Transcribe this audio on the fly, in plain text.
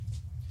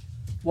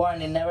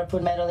Warning, never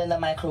put metal in the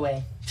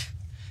microwave.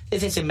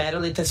 This isn't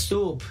metal, it's a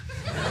soup.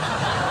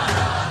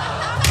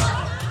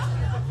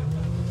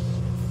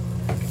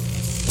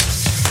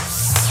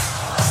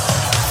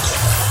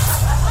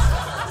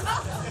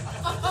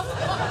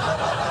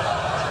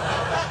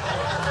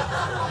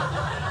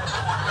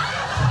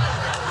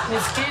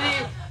 Miss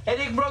Kitty,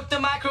 Eric broke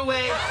the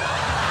microwave.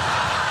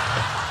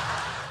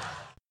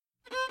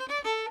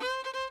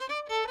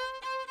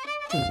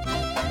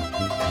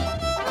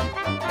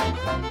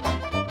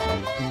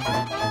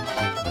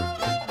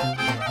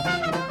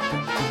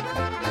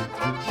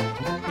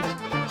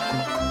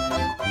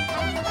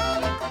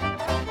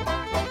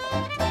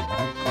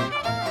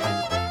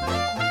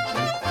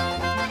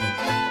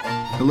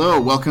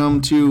 Hello,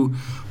 welcome to,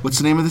 what's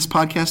the name of this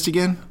podcast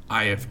again?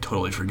 I have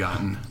totally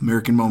forgotten.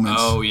 American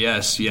Moments. Oh,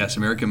 yes,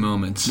 American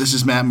Moments. This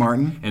is Matt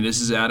Martin. And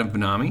this is Adam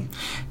Benami.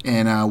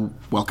 And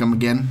welcome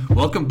again.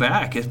 Welcome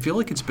back. I feel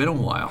like it's been a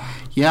while.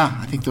 Yeah,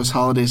 I think those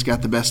holidays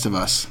got the best of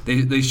us.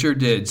 They sure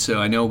did. So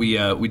I know we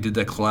did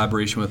that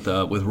collaboration with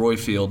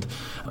Royfield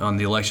on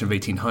the election of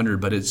 1800,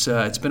 but it's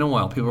been a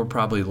while. People are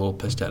probably a little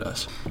pissed at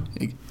us.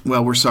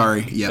 Well, we're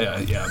sorry.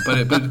 Yep. Yeah.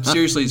 But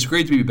seriously, it's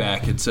great to be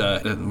back. It's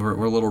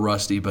we're a little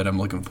rusty, but I'm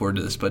looking forward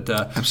to this. But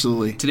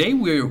absolutely. Today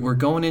we're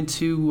going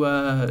into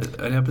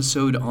an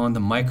episode on the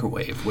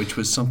microwave, which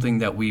was something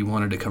that we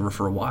wanted to cover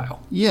for a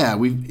while. Yeah,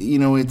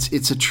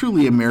 it's a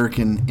truly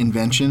American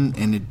invention,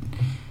 and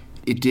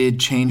it did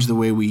change the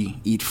way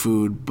we eat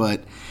food,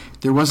 but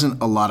there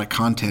wasn't a lot of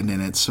content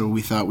in it, so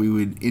we thought we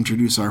would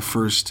introduce our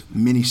first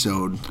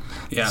mini-sode.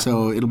 Yeah.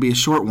 So it'll be a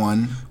short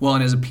one. Well,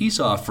 and as a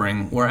peace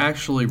offering, we're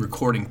actually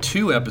recording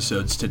 2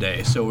 episodes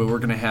today, so we're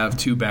going to have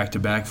 2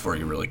 back-to-back for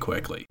you really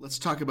quickly. Let's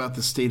talk about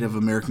the state of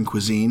American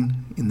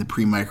cuisine in the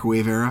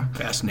pre-microwave era.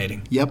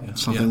 Fascinating. Yep,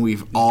 something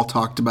we've all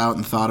talked about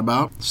and thought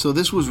about. So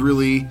this was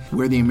really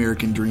where the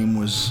American dream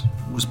was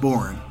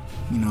born.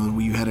 You know,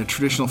 you had a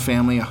traditional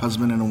family, a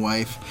husband and a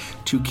wife,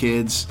 2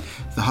 kids.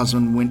 The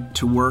husband went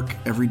to work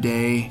every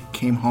day,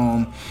 came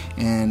home,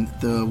 and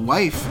the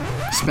wife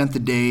spent the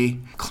day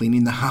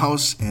cleaning the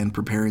house and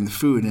preparing the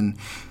food. And,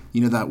 you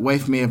know, that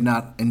wife may have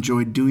not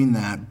enjoyed doing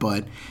that,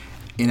 but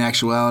in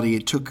actuality,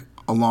 it took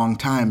a long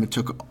time. It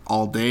took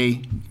all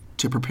day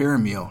to prepare a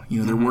meal. You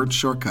know, there weren't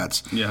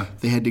shortcuts. Yeah.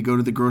 They had to go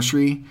to the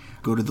grocery,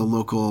 go to the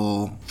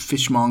local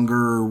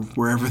fishmonger,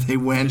 wherever they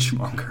went.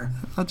 Fishmonger.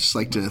 I just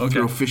like to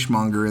throw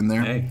fishmonger in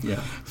there. Hey, yeah.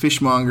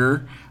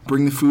 Fishmonger,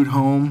 bring the food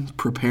home,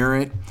 prepare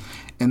it,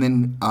 and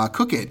then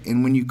cook it.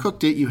 And when you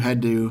cooked it, you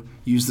had to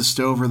use the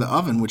stove or the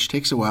oven, which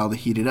takes a while to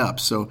heat it up.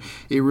 So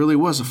it really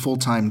was a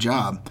full-time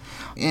job.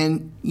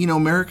 And, you know,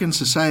 American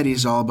society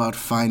is all about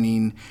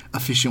finding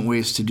efficient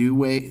ways to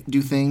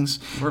do things.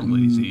 We're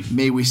lazy.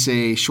 May we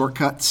say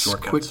shortcuts.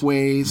 Quick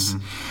ways.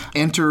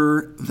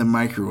 Enter the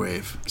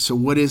microwave. So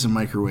what is a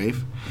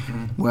microwave?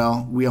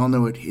 Well, we all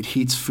know it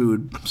heats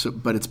food,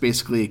 but it's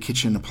basically a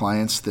kitchen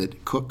appliance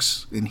that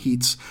cooks and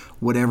heats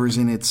whatever's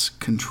in its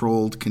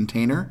controlled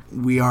container.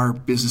 We are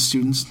business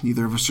students.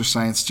 Neither of us are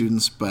science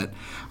students, but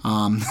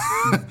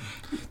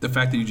the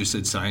fact that you just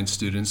said science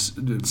students.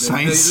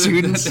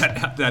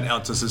 That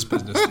outs us as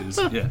business students.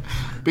 Yeah.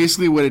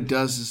 Basically what it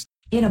does is...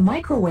 In a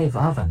microwave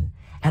oven,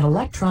 an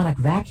electronic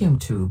vacuum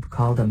tube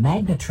called a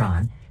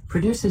magnetron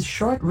produces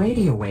short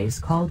radio waves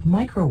called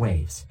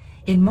microwaves.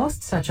 In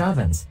most such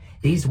ovens,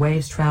 these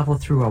waves travel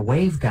through a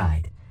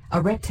waveguide,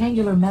 a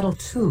rectangular metal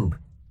tube,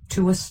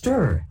 to a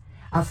stirrer,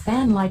 a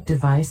fan-like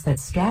device that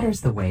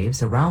scatters the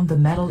waves around the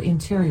metal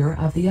interior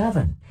of the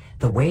oven.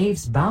 The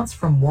waves bounce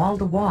from wall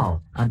to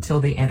wall until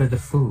they enter the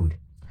food.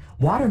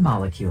 Water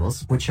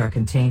molecules, which are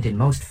contained in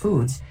most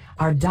foods,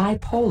 are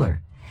dipolar.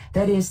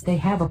 That is, they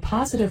have a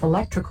positive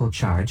electrical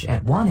charge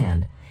at one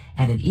end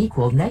and an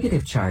equal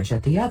negative charge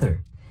at the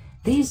other.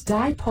 These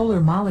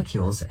dipolar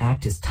molecules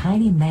act as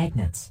tiny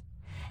magnets.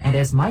 And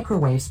as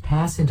microwaves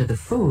pass into the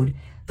food,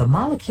 the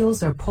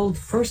molecules are pulled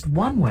first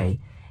one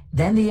way,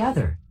 then the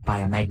other, by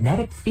a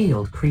magnetic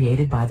field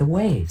created by the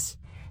waves.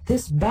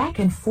 This back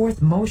and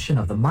forth motion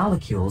of the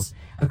molecules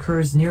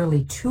occurs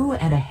nearly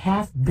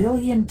 2.5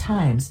 billion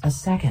times a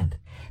second.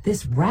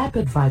 This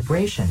rapid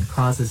vibration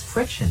causes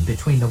friction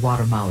between the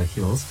water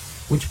molecules,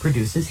 which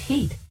produces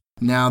heat.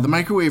 Now,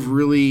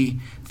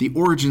 the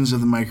origins of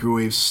the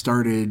microwave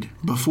started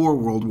before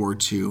World War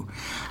II.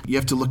 You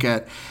have to look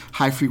at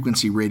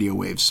high-frequency radio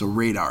waves, so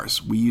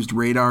radars. We used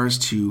radars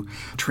to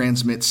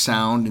transmit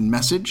sound and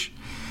message.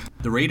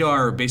 The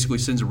radar basically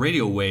sends a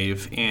radio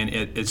wave, and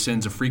it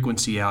sends a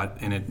frequency out,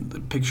 and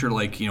it picture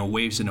like, you know,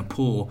 waves in a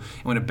pool.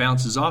 And when it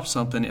bounces off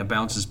something, it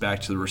bounces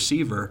back to the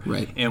receiver,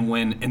 right?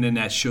 And then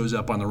that shows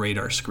up on the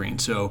radar screen.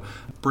 So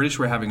British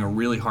were having a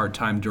really hard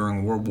time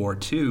during World War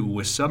II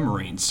with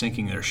submarines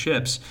sinking their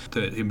ships.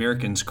 The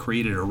Americans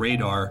created a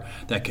radar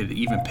that could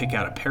even pick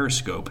out a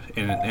periscope,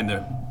 and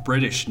the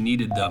British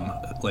needed them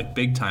like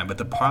big time. But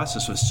the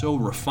process was so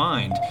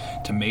refined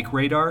to make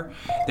radar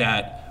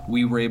that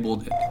we were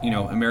able to,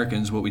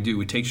 Americans, what we do,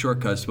 we take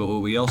shortcuts, but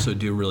what we also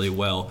do really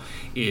well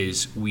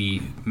is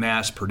we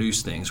mass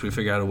produce things. We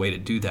figure out a way to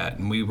do that,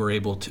 and we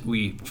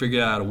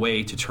figured out a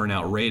way to turn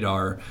out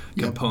radar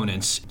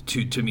components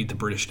to meet the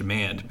British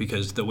demand,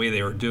 because the way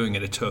they were doing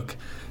it, it took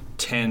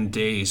 10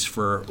 days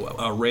for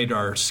a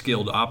radar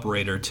skilled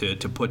operator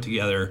to put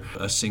together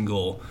a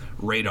single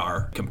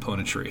radar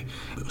componentry.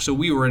 So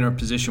we were in a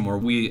position where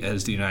we,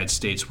 as the United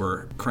States,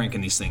 were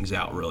cranking these things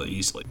out really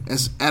easily.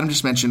 As Adam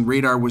just mentioned,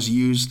 radar was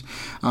used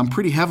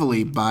pretty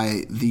heavily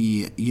by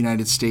the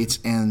United States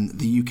and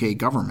the UK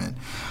government.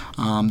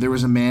 There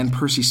was a man,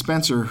 Percy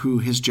Spencer, who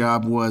his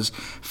job was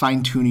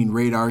fine-tuning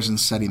radars and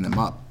setting them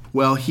up.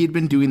 Well, he'd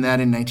been doing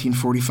that in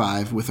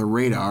 1945 with a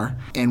radar,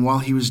 and while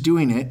he was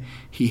doing it,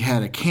 he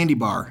had a candy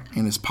bar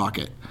in his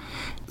pocket.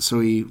 So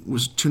he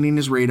was tuning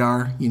his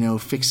radar,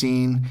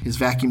 fixing his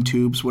vacuum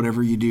tubes,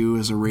 whatever you do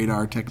as a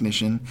radar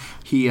technician.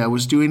 He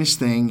was doing his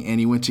thing,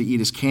 and he went to eat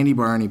his candy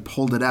bar, and he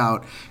pulled it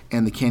out,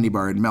 and the candy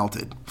bar had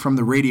melted from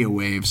the radio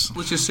waves.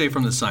 Let's just say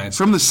from the science.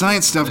 From the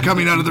science stuff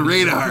coming out of the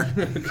radar.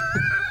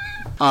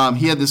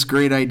 He had this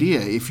great idea.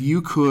 If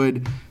you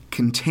could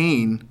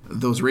contain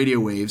those radio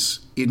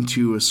waves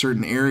into a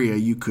certain area,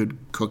 you could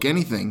cook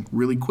anything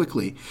really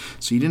quickly.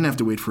 So you didn't have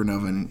to wait for an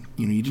oven.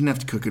 You didn't have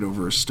to cook it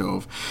over a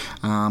stove.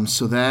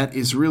 So that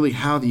is really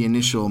how the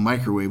initial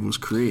microwave was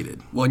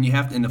created. Well,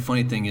 and the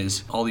funny thing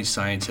is, all these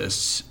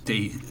scientists,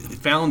 they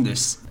found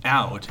this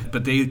out,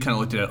 but they kind of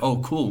looked at it, oh,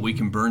 cool, we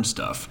can burn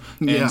stuff.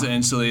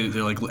 And so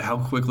they're like, how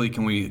quickly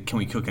can we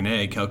cook an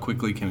egg? How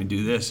quickly can we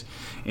do this?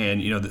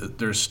 And,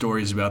 there's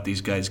stories about these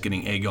guys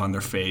getting egg on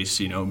their face,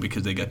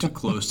 because they got too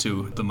close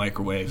to the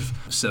microwave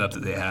setup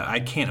that they had. I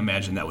can't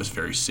imagine that was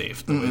very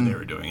safe the way they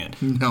were doing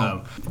it.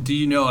 No. Do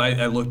you know,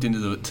 I looked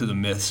into the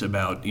myths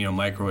about,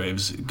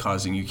 microwaves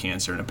causing you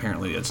cancer, and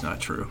apparently that's not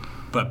true.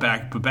 But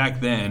back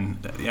then,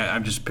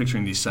 I'm just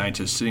picturing these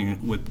scientists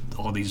sitting with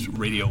all these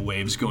radio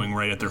waves going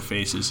right at their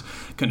faces.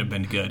 Couldn't have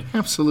been good.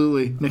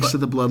 Absolutely, next to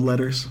the blood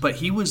letters. But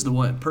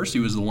Percy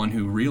was the one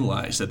who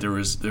realized that there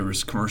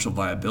was commercial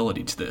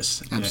viability to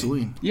this.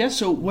 Absolutely. Yeah.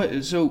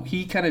 So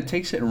he kind of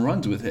takes it and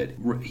runs with it.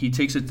 He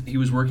takes it. He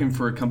was working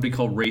for a company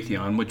called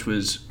Raytheon, which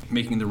was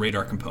making the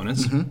radar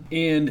components,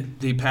 and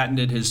they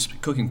patented his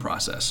cooking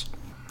process.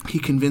 He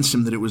convinced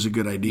him that it was a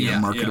good idea, a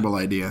marketable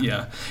idea.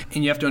 Yeah,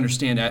 and you have to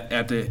understand,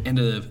 at the end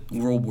of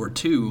World War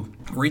II,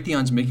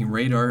 Raytheon's making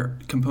radar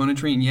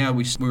componentry,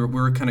 and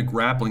we're kind of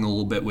grappling a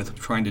little bit with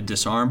trying to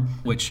disarm,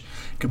 which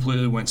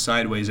completely went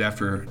sideways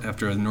after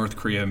North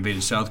Korea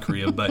invaded South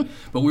Korea. But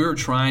we were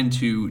trying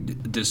to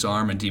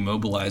disarm and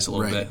demobilize a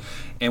little bit,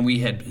 and we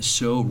had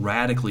so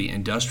radically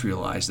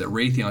industrialized that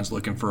Raytheon's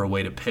looking for a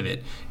way to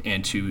pivot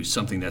into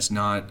something that's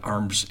not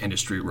arms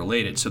industry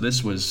related. So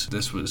this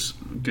was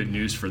good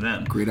news for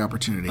them. Great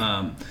opportunity.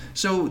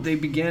 So they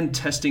began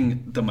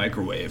testing the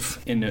microwave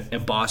in a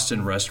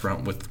Boston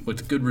restaurant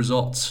with good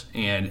results.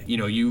 And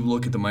you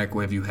look at the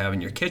microwave you have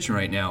in your kitchen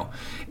right now,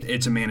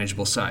 it's a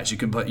manageable size. You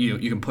can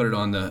put it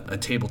on a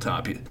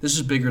tabletop. This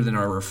is bigger than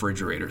our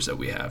refrigerators that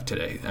we have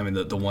today. I mean,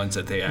 the ones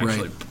that they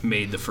actually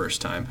made the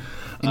first time.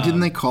 And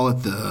didn't they call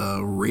it the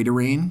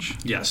Radarange?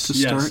 Yes. To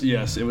start?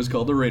 Yes. It was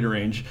called the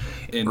Radarange.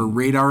 Or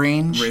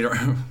Radarange?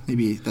 Radar.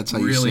 Maybe that's how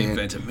you really say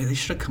inventive. Maybe they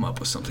should have come up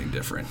with something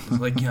different.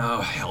 Like,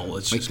 hell,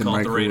 let's just the call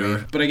it the radar.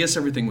 microwave. But I guess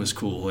everything was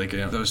cool. Like,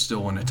 that was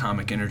still when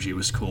atomic energy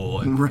was cool.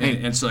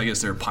 And so I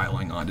guess they're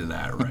piling onto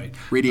that, right?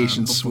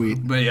 Radiation's sweet.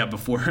 But yeah,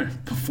 before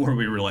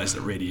we realized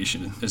that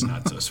radiation is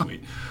not so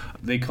sweet.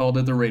 They called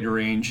it the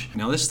Radarange.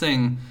 Now, this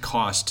thing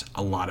cost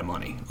a lot of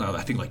money.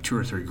 I think like $2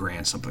 or $3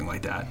 grand, something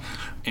like that.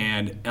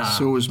 And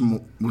so was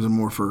it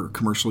more for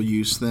commercial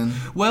use then?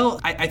 Well,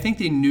 I think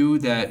they knew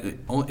that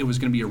it was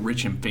going to be a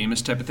rich and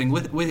famous type of thing.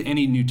 With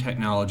any new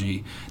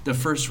technology, the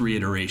first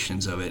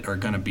reiterations of it are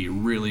going to be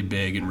really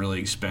big and really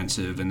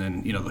expensive, and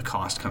then the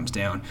cost comes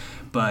down.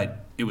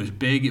 But it was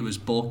big, it was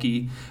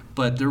bulky,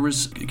 but there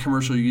was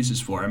commercial uses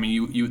for it. I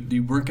mean,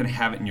 you weren't going to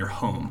have it in your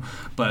home,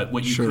 but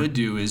what you could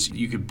do is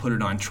you could put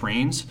it on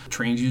trains.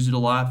 Trains use it a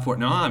lot for.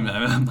 No,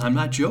 I'm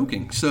not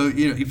joking. So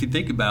if you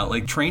think about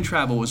train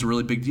travel was a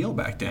really big deal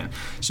back then.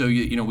 So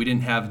we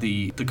didn't have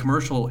the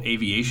commercial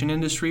aviation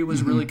industry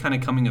was really kind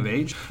of coming of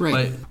age. Right.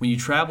 But when you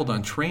traveled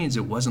on trains,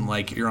 it wasn't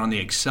like you're on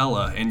the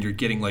Excella and you're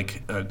getting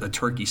like a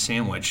turkey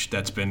sandwich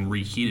that's been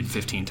reheated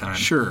 15 times.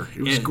 Sure,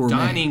 it was gourmet.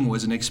 Dining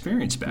was an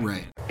experience back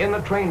then. In the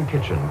train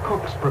kitchen,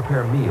 cooks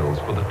prepare meals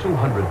for the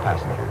 200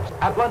 passengers.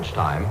 At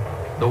lunchtime,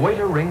 the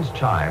waiter rings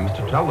chimes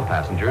to tell the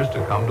passengers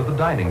to come to the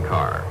dining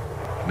car.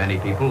 Many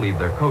people leave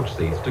their coach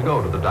seats to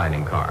go to the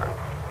dining car.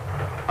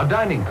 A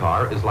dining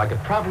car is like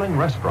a traveling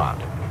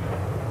restaurant.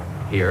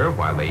 Here,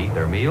 while they eat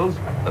their meals,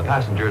 the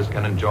passengers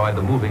can enjoy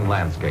the moving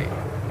landscape.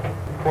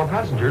 For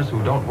passengers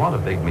who don't want a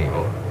big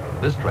meal,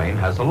 this train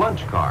has a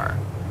lunch car.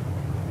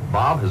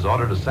 Bob has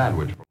ordered a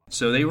sandwich.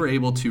 So they were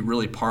able to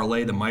really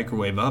parlay the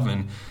microwave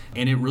oven,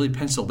 and it really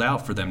penciled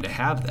out for them to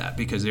have that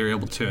because they were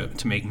able to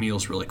make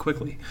meals really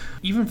quickly.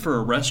 Even for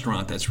a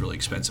restaurant, that's really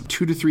expensive.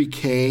 2 to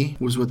 3K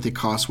was what the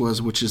cost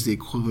was, which is the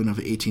equivalent of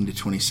 18 to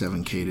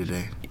 27K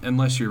today.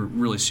 Unless you're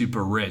really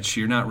super rich,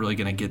 you're not really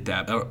going to get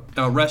that.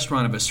 A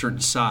restaurant of a certain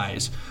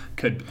size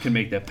could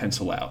make that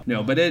pencil out.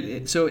 No, but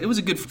so it was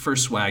a good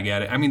first swag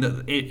at it. I mean,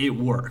 it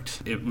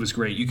worked. It was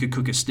great. You could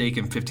cook a steak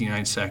in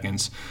 59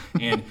 seconds,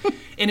 and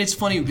it's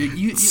funny.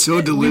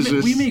 So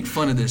delicious. We make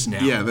fun of this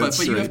now, yeah, but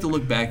right. you have to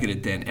look back at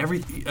it then.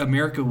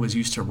 America was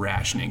used to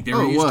rationing. They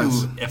were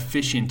used to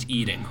efficient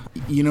eating.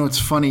 You know, it's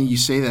funny you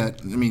say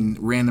that. I mean,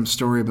 random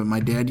story, but my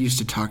dad used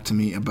to talk to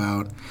me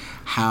about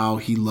how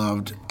he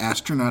loved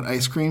astronaut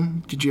ice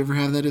cream. Did you ever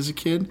have that as a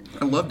kid?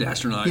 I loved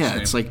astronaut ice cream. Yeah,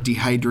 it's like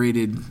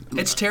dehydrated.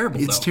 It's terrible,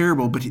 It's though.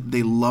 terrible, but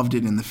they loved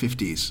it in the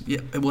 50s.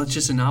 Yeah, well, it's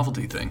just a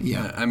novelty thing.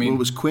 Yeah. I mean, well, it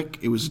was quick.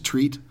 It was a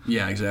treat.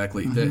 Yeah,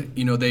 exactly.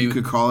 Mm-hmm. You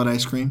could call it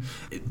ice cream.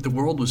 The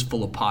world was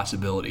full of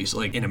possibilities,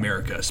 like in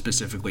America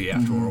specifically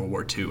after World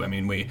War II. I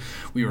mean, we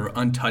were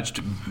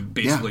untouched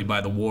basically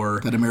by the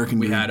war. That American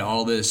We dream had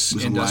all this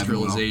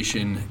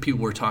industrialization.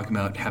 People were talking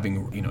about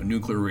having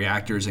nuclear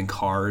reactors in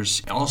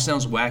cars. It all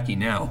sounds wacky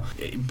now,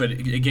 but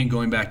again,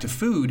 going back to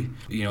food,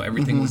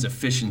 everything was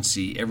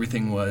efficiency.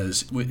 Everything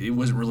it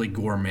wasn't really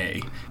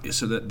gourmet.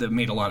 So that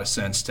made a lot of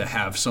sense to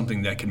have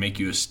something that could make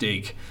you a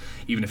steak,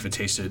 even if it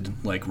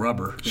tasted like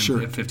rubber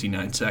in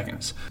 59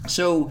 seconds.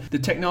 So the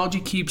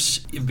technology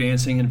keeps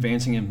advancing and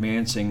advancing and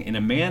advancing, and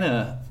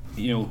Amana,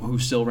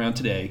 who's still around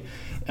today,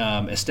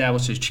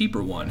 established a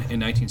cheaper one in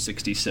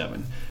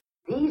 1967.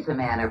 These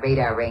Amana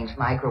radar range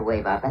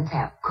microwave ovens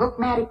have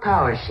Cookmatic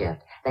Power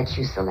Shift lets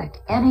you select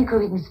any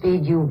cooking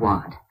speed you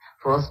want.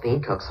 Full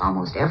speed cooks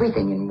almost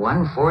everything in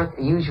 1/4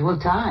 the usual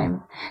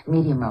time.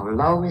 Medium or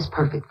low is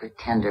perfect for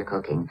tender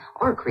cooking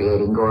or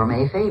creating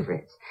gourmet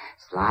favorites.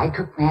 Slide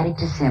Cookmatic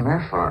to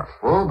simmer for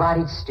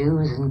full-bodied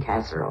stews and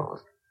casseroles.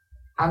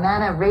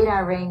 Amana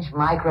radar range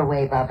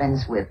microwave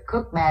ovens with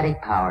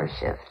Cookmatic Power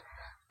Shift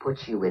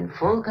puts you in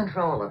full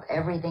control of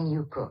everything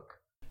you cook.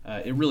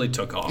 It really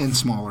took off. And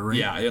smaller, right?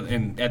 Yeah,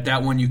 and at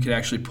that one you could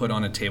actually put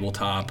on a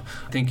tabletop.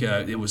 I think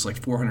it was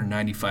like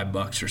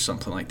 $495 or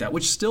something like that,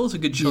 which still is a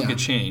good chunk of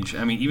change.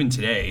 I mean, even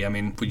today,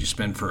 what you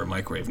spend for a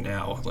microwave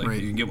now? Like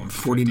you can get one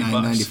for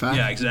 $49.95.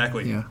 Yeah,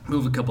 exactly. Yeah.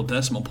 Move a couple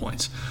decimal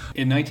points.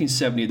 In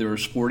 1970, there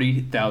was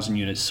 40,000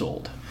 units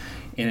sold.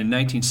 And in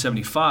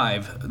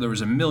 1975, there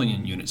was 1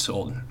 million units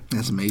sold.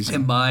 That's amazing.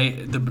 And by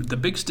the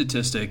big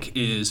statistic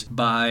is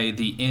by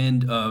the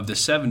end of the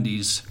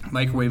 70s,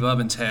 microwave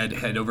ovens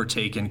had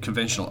overtaken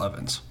conventional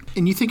ovens.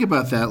 And you think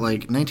about that,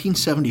 like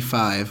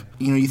 1975,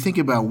 you think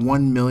about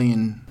 1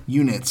 million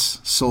units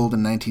sold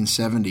in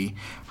 1970.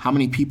 How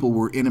many people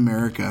were in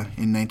America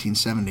in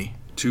 1970?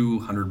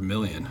 200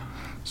 million.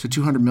 So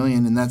 200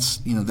 million, and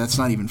that's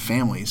not even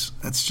families.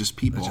 That's just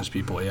people. That's just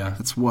people, yeah.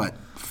 That's what,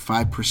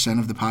 5%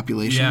 of the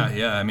population?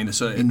 Yeah.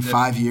 In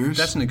 5 years?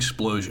 That's an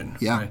explosion.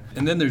 Yeah. Right?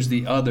 And then there's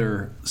the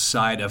other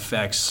side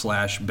effects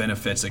 /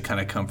 benefits that kind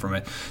of come from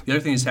it. The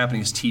other thing that's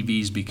happening is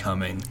TV's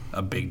becoming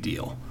a big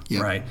deal. Yeah,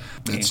 right?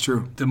 That's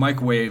true. The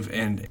microwave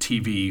and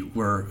TV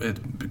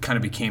it kind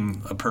of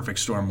became a perfect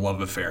storm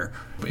love affair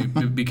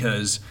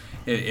because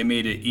it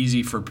made it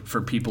easy for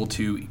people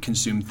to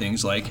consume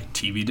things like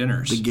TV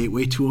dinners. The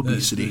gateway to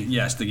obesity.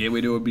 Yes, the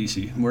gateway to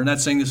obesity. We're not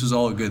saying this was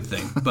all a good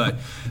thing, but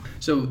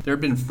so there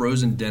have been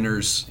frozen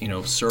dinners,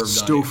 served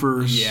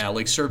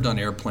Stouffer's. served on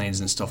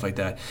airplanes and stuff like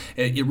that.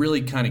 It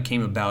really kind of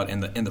came about in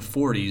the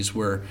 40s,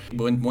 where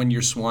when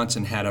your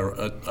Swanson had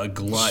a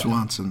glut.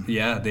 Swanson.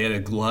 Yeah, they had a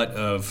glut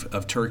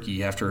of turkey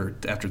after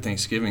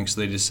Thanksgiving,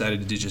 so they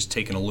decided to just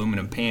take an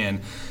aluminum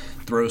pan,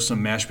 throw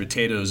some mashed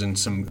potatoes and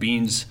some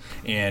beans,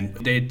 and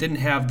they didn't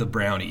have the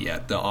brownie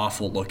yet, the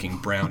awful-looking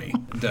brownie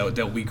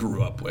that we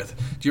grew up with.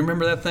 Do you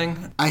remember that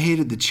thing? I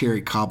hated the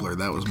cherry cobbler.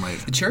 That was my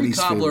The cherry least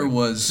cobbler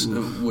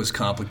favorite. was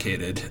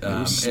complicated. It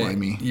was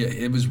slimy.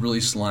 It was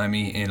really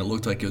slimy, and it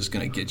looked like it was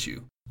going to get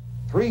you.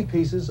 3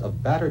 pieces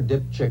of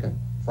batter-dipped chicken,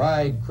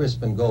 fried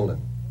crisp and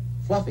golden,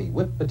 fluffy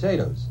whipped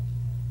potatoes,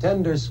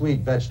 tender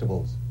sweet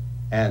vegetables,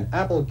 and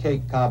apple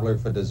cake cobbler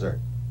for dessert.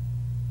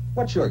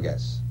 What's your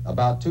guess?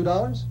 About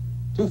 $2?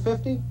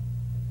 $2.50?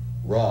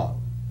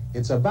 Wrong.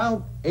 It's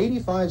about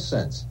 85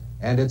 cents,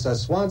 and it's a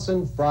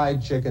Swanson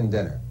fried chicken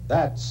dinner.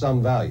 That's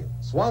some value.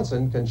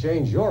 Swanson can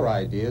change your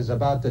ideas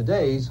about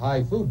today's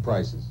high food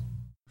prices.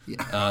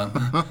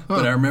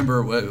 But I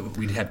remember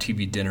we'd have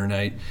TV dinner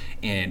night,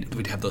 and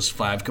we'd have those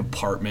 5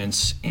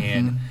 compartments,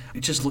 and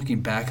just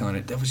looking back on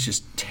it, that was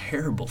just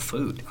terrible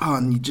food. Oh,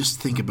 and you just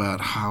think about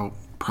how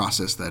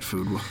processed that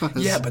food was.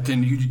 Yeah, but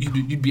then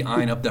you'd be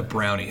eyeing up that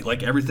brownie,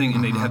 like everything,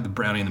 and they'd have the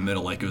brownie in the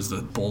middle, like it was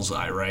the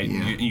bullseye, right?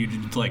 Yeah. And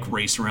you'd like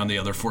race around the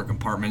other 4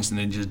 compartments, and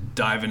then just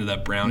dive into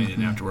that brownie,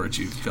 and afterwards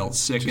you felt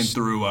sick and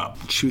threw up.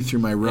 Chew through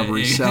my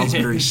rubbery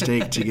Salisbury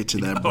steak to get to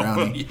that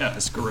brownie. Oh, yeah,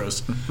 it's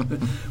gross.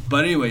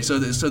 But anyway, so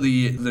the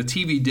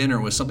TV dinner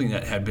was something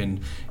that had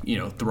been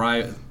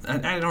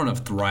I don't know if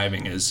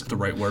thriving is the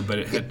right word, but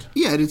it had...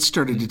 Yeah, it had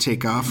started to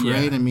take off, Yeah.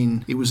 right? I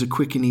mean, it was a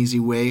quick and easy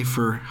way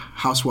for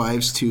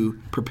housewives to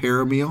prepare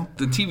a meal.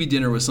 The TV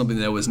dinner was something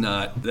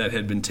that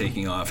had been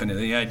taking off, and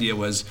the idea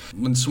was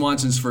when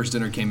Swanson's first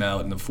dinner came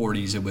out in the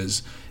 40s, it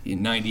was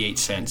 98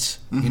 cents,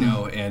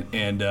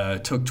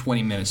 and took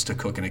 20 minutes to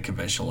cook in a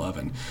conventional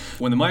oven.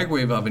 When the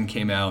microwave oven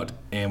came out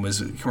and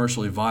was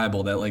commercially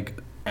viable, that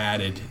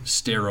added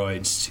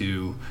steroids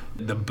to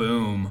the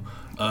boom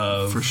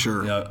of For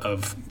sure.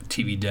 Of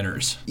TV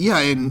dinners. Yeah,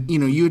 and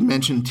you had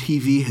mentioned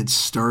TV had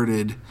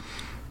started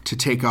to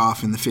take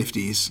off in the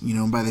 50s.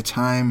 By the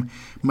time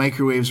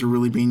microwaves were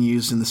really being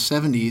used in the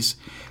 70s,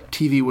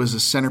 TV was a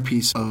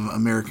centerpiece of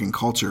American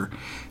culture.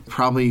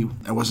 Probably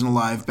I wasn't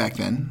alive back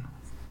then,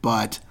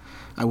 but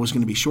I was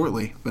going to be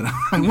shortly, but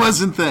I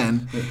wasn't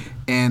then.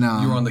 And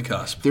You were on the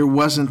cusp. There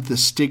wasn't the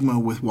stigma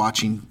with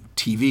watching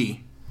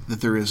TV that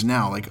there is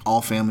now.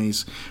 All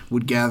families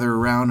would gather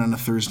around on a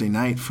Thursday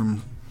night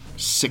from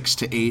 6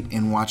 to 8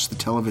 and watch the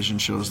television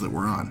shows that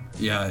were on.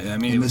 Yeah, I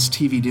mean... And this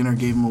TV dinner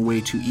gave them a way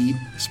to eat,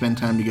 spend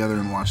time together,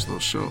 and watch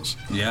those shows.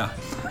 Yeah.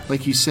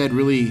 Like you said,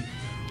 really,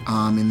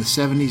 in the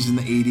 70s and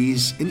the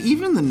 80s, and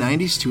even the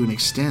 90s to an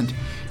extent,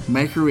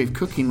 microwave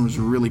cooking was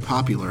really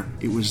popular.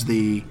 It was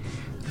the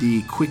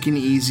quick and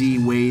easy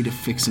way to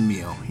fix a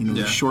meal.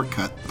 The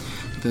shortcut.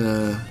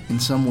 In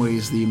some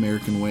ways, the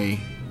American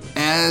way.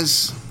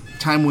 As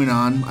time went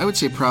on, I would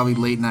say probably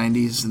late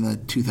 90s and the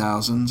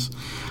 2000s,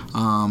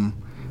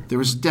 there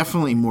was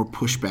definitely more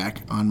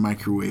pushback on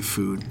microwave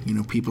food.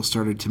 People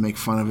started to make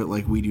fun of it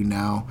like we do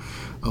now,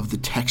 of the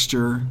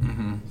texture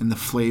and the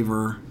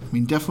flavor. I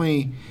mean,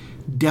 definitely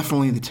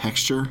the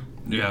texture.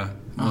 Yeah.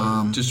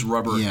 Just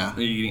rubber. Yeah.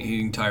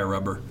 Eating tire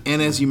rubber. And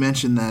as you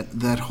mentioned,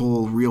 that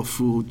whole real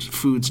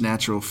foods,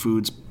 natural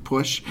foods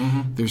push,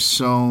 there's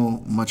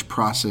so much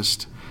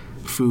processed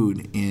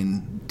food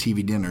in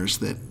TV dinners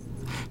that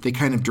they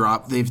kind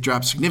of they've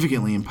dropped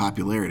significantly in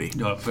popularity.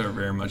 Oh, very,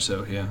 very much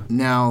so, yeah.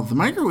 Now, the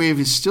microwave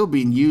is still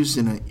being used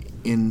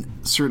in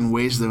certain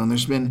ways, though, and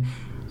there's been,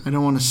 I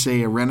don't want to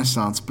say a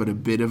renaissance, but a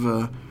bit of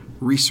a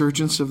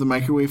resurgence of the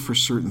microwave for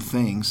certain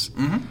things.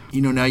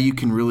 Now you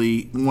can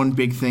one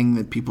big thing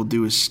that people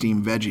do is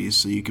steam veggies,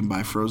 so you can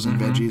buy frozen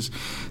veggies.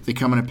 They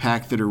come in a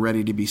pack that are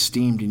ready to be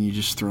steamed, and you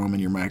just throw them in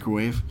your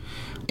microwave,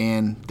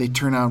 and they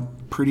turn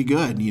out pretty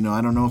good.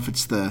 I don't know if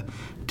it's the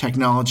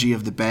technology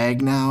of the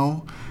bag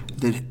now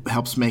that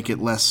helps make it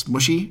less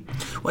mushy.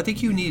 Well, I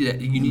think you need to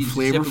typically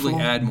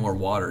flavorful. Add more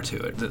water to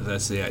it.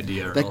 That's the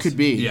idea. That could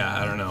be. Yeah,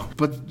 I don't know.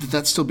 But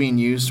that's still being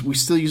used. We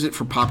still use it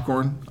for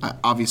popcorn.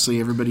 Obviously,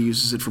 everybody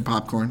uses it for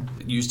popcorn.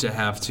 Used to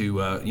have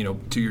to,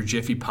 do your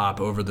Jiffy Pop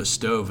over the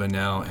stove, and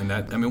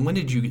when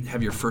did you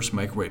have your first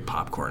microwave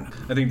popcorn?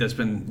 I think that's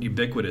been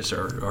ubiquitous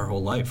our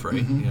whole life,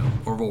 right?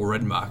 Orville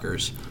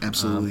Redenbacher's.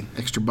 Absolutely.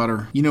 Extra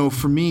butter.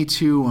 For me,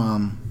 too,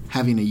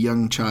 having a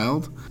young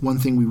child, one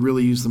thing we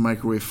really use the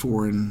microwave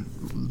for, and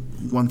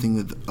one thing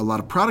that a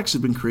lot of products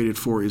have been created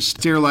for, is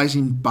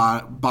sterilizing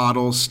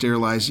bottles,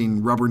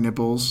 sterilizing rubber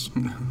nipples.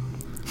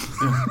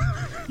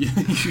 You've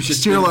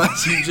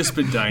just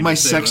been dying my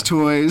to say sex that.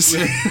 toys.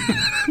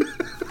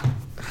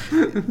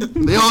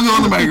 They all go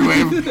in the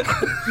microwave.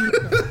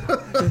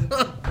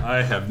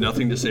 I have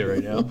nothing to say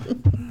right now.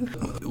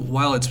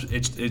 While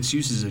its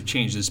uses have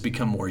changed, it's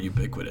become more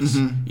ubiquitous.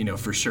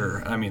 For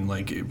sure. I mean,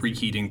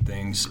 reheating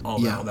things, all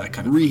that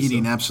kind of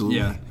reheating, stuff. absolutely.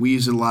 Yeah. We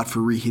use it a lot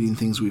for reheating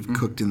things we've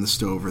cooked in the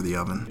stove or the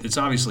oven. It's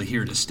obviously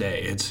here to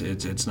stay.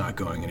 It's not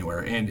going anywhere.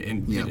 And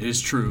it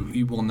is true.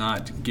 You will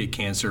not get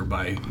cancer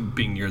by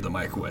being near the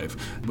microwave.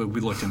 But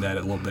we looked into that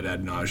a little bit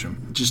ad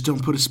nauseum. Just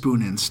don't put a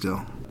spoon in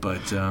still.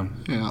 But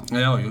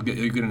you'll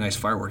get a nice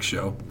fireworks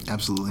show.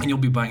 Absolutely. And you'll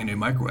be buying a new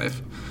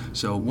microwave.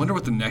 So wonder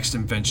what the next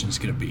invention is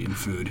going to be in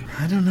food.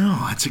 I don't know.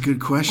 That's a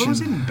good question. What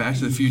was it in Back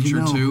to the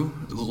Future too?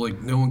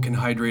 Like no one can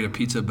hydrate a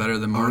pizza better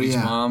than Marty's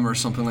mom or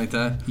something like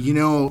that?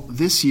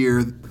 This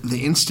year,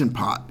 the Instant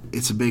Pot,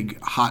 it's a big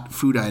hot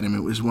food item.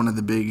 It was one of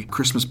the big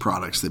Christmas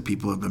products that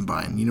people have been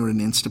buying. You know what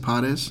an Instant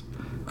Pot is?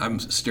 I'm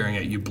staring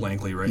at you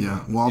blankly right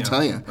now. Well, I'll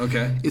tell you.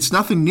 Okay. It's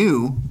nothing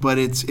new, but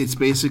it's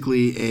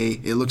basically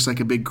it looks like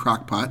a big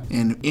crock pot,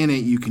 and in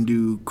it you can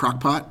do crock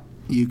pot,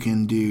 you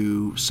can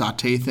do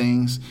saute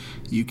things,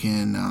 you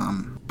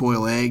can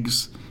boil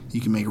eggs, you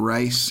can make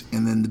rice,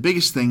 and then the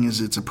biggest thing is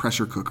it's a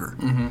pressure cooker.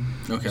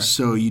 Okay.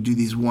 So you do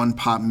these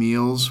one-pot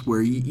meals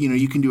where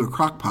you can do a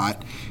crock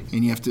pot,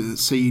 and you have to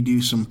say you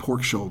do some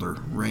pork shoulder,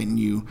 right? And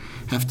you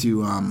have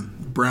to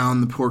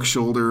brown the pork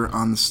shoulder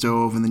on the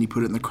stove, and then you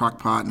put it in the crock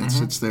pot, and it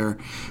sits there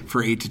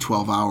for 8 to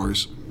 12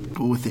 hours.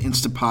 But with the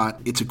Instant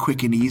Pot, it's a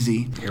quick and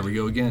easy Here we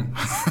go again.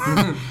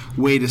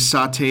 way to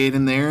saute it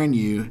in there, and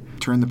you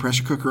turn the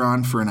pressure cooker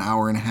on for an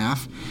hour and a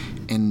half,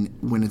 and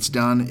when it's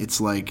done, it's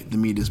like the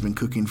meat has been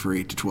cooking for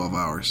 8 to 12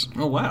 hours.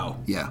 Oh, wow.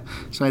 Yeah.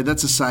 So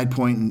that's a side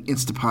point, and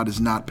Instapot is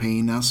not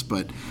paying us,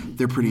 but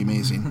they're pretty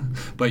amazing.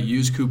 But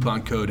use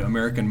coupon code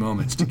American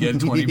Moments to get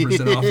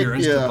 20% off your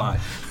Instapot.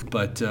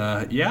 But,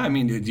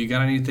 do you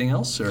got anything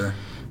else? Or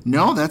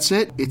No, that's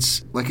it.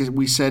 It's, like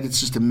we said, it's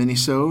just a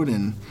mini-sode,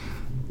 and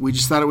we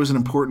just thought it was an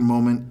important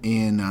moment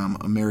in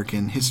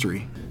American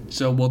history.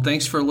 So, well,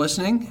 thanks for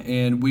listening,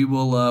 and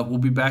we'll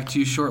be back to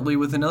you shortly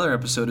with another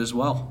episode as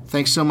well.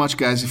 Thanks so much,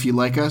 guys. If you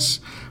like us,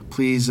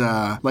 please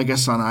like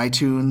us on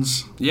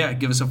iTunes. Yeah,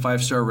 give us a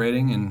 5-star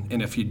rating,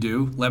 and if you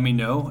do, let me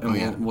know,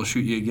 and we'll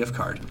shoot you a gift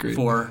card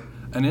for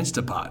an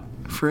Instapot.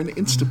 For an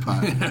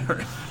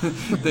Instapot.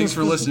 Thanks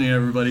for listening,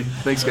 everybody.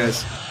 Thanks,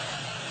 guys.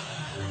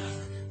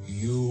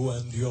 You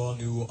and your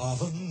new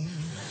oven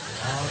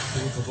are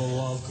capable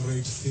of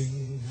great things.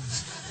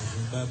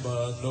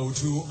 Remember, no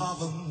two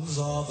ovens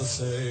are the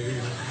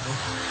same.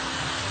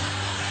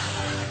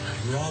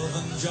 Rather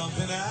than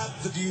jumping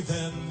at the deep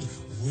end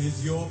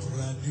with your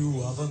brand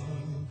new oven,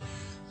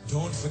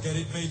 don't forget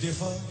it may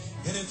differ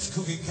in its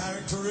cooking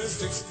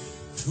characteristics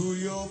to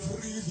your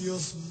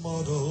previous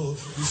model.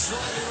 We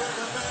strongly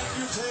recommend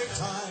you take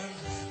time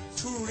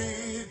to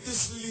read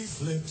this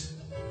leaflet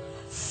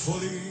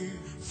fully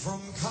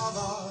from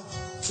cover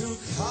to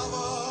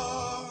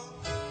cover.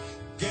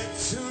 Get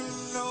to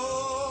know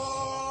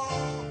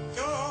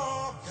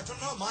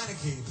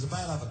Meineke. It was a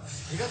bad oven.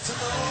 You got to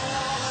know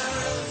all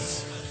there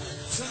is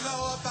to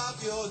know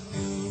about your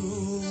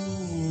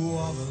new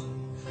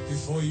oven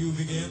before you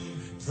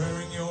begin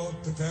preparing your.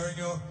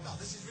 No,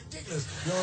 this is ridiculous.